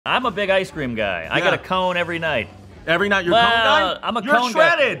I'm a big ice cream guy. I got a cone every night. Every night you're a cone guy? I'm a you're cone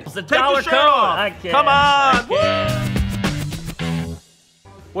shredded. guy. It's a Take dollar your shirt cone. off. I can't. Come on. I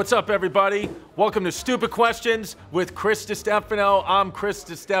What's up, everybody? Welcome to Stupid Questions with Chris Distefano. I'm Chris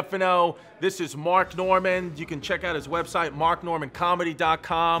Distefano. This is Mark Normand. You can check out his website,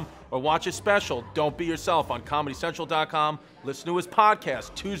 marknormandcomedy.com, or watch his special, Don't Be Yourself, on comedycentral.com. Listen to his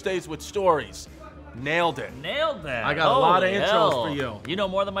podcast, Tuesdays with Stories. Nailed it. Nailed that. I got a lot of intros for you. You know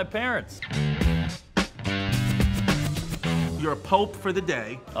more than my parents. You're a pope for the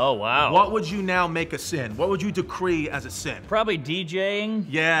day. Oh, wow. What would you now make a sin? What would you decree as a sin? Probably DJing.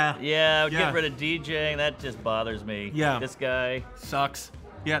 Yeah. Yeah, get rid of DJing. That just bothers me. Yeah. This guy. Sucks.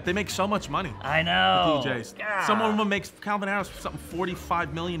 Yeah, they make so much money. I know. The DJs. God. Some of them makes Calvin Harris something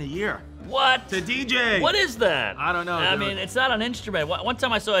 $45 million a year. What? To DJ. What is that? I don't know. I mean, it's not an instrument. One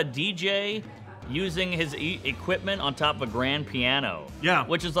time I saw a DJ using his equipment on top of a grand piano. Yeah.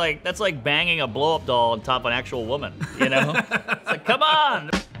 Which is like, that's like banging a blow-up doll on top of an actual woman, you know? It's like, come on!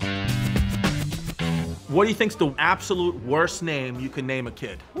 What do you think's the absolute worst name you can name a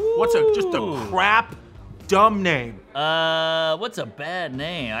kid? What's just a crap, dumb name? What's a bad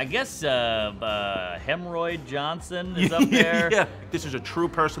name? I guess Hemorrhoid Johnson is up there. Yeah. This is a true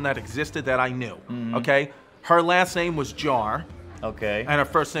person that existed that I knew, okay? Her last name was Jar. Okay. And her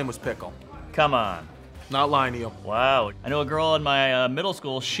first name was Pickle. Come on. Not lying to you. Wow. I know a girl in my middle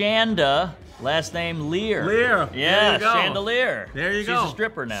school, Shanda, last name Lear. Lear. Yeah, there you go. Chandelier. There you go. She's a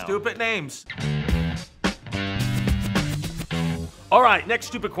stripper now. Stupid names. All right, next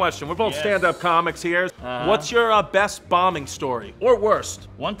stupid question. We're both stand-up comics here. What's your best bombing story, or worst?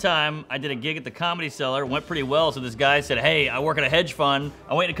 One time, I did a gig at the Comedy Cellar. Went pretty well, so this guy said, hey, I work at a hedge fund.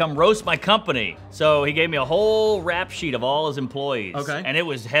 I want you to come roast my company. So he gave me a whole rap sheet of all his employees. Okay. And it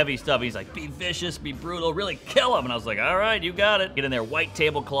was heavy stuff. He's like, be vicious, be brutal, really kill him. And I was like, all right, you got it. Get in there, white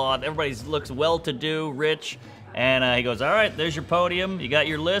tablecloth. Everybody looks well-to-do, rich. And he goes, all right, there's your podium. You got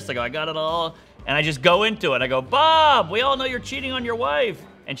your list. I go, I got it all. And I just go into it. I go, Bob, we all know you're cheating on your wife.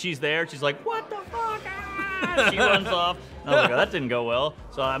 And she's there. She's like, what the fuck? Ah! She runs off. And I was like, oh, that didn't go well.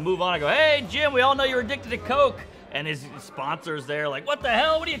 So I move on. I go, hey, Jim, we all know you're addicted to Coke. And his sponsor's there like, what the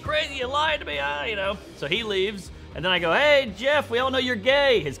hell? What are you crazy? You lied to me, you know? So he leaves. And then I go, hey, Jeff, we all know you're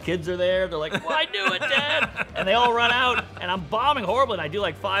gay. His kids are there. They're like, well, I knew it, Dad. And they all run out. And I'm bombing horribly. And I do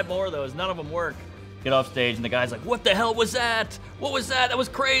like 5 more of those. None of them work. Get off stage, and the guy's like, what the hell was that? What was that? That was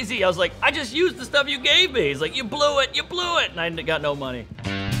crazy. I was like, I just used the stuff you gave me. He's like, you blew it, you blew it. And I got no money.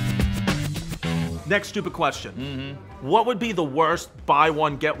 Next stupid question. What would be the worst buy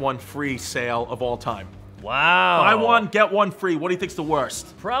one, get one free sale of all time? Wow. Buy one, get one free. What do you think's the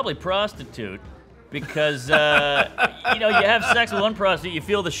worst? Probably prostitute. Because, you know, you have sex with one prostitute, you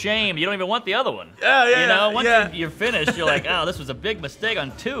feel the shame, you don't even want the other one. You know, once you're finished, you're like, oh, this was a big mistake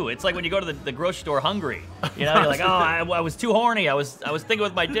on 2. It's like when you go to the grocery store hungry. You know, you're like, oh, I was too horny, I was thinking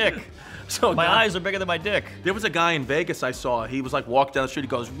with my dick. So my eyes are bigger than my dick. There was a guy in Vegas I saw, he was like walking down the street, he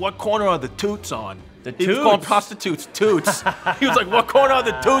goes, what corner are the toots on? The He was calling prostitutes toots. He was like, what corner are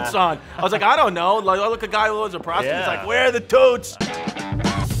the toots on? I was like, I don't know. Like, I look at a guy who was a prostitute, he's like, where are the toots?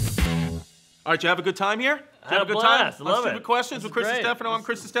 All right, did you have a good time here? Did you have a good time? I love it. Stupid Questions with Chris Distefano. I'm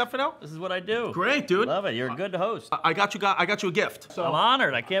Chris Distefano. This is what I do. Great, dude. Love it. You're a good host. I got you a gift. So, I'm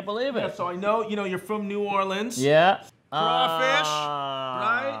honored. I can't believe it. Yeah, so I know, you're from New Orleans. Yeah. Crawfish,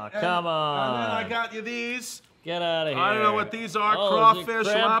 right? Come on. And then I got you these. Get out of here. I don't know what these are. Oh, Crawfish,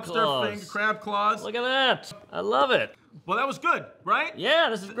 crab lobster, claws. crab claws. Look at that. I love it. Well, that was good, right? Yeah,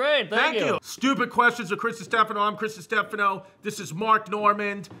 this is great. Thank you. Stupid Questions with Chris Distefano. I'm Chris Distefano. This is Mark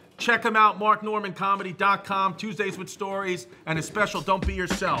Normand. Check him out, marknormandcomedy.com. Tuesdays with Stories, and his special, Don't Be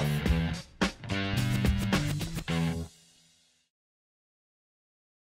Yourself.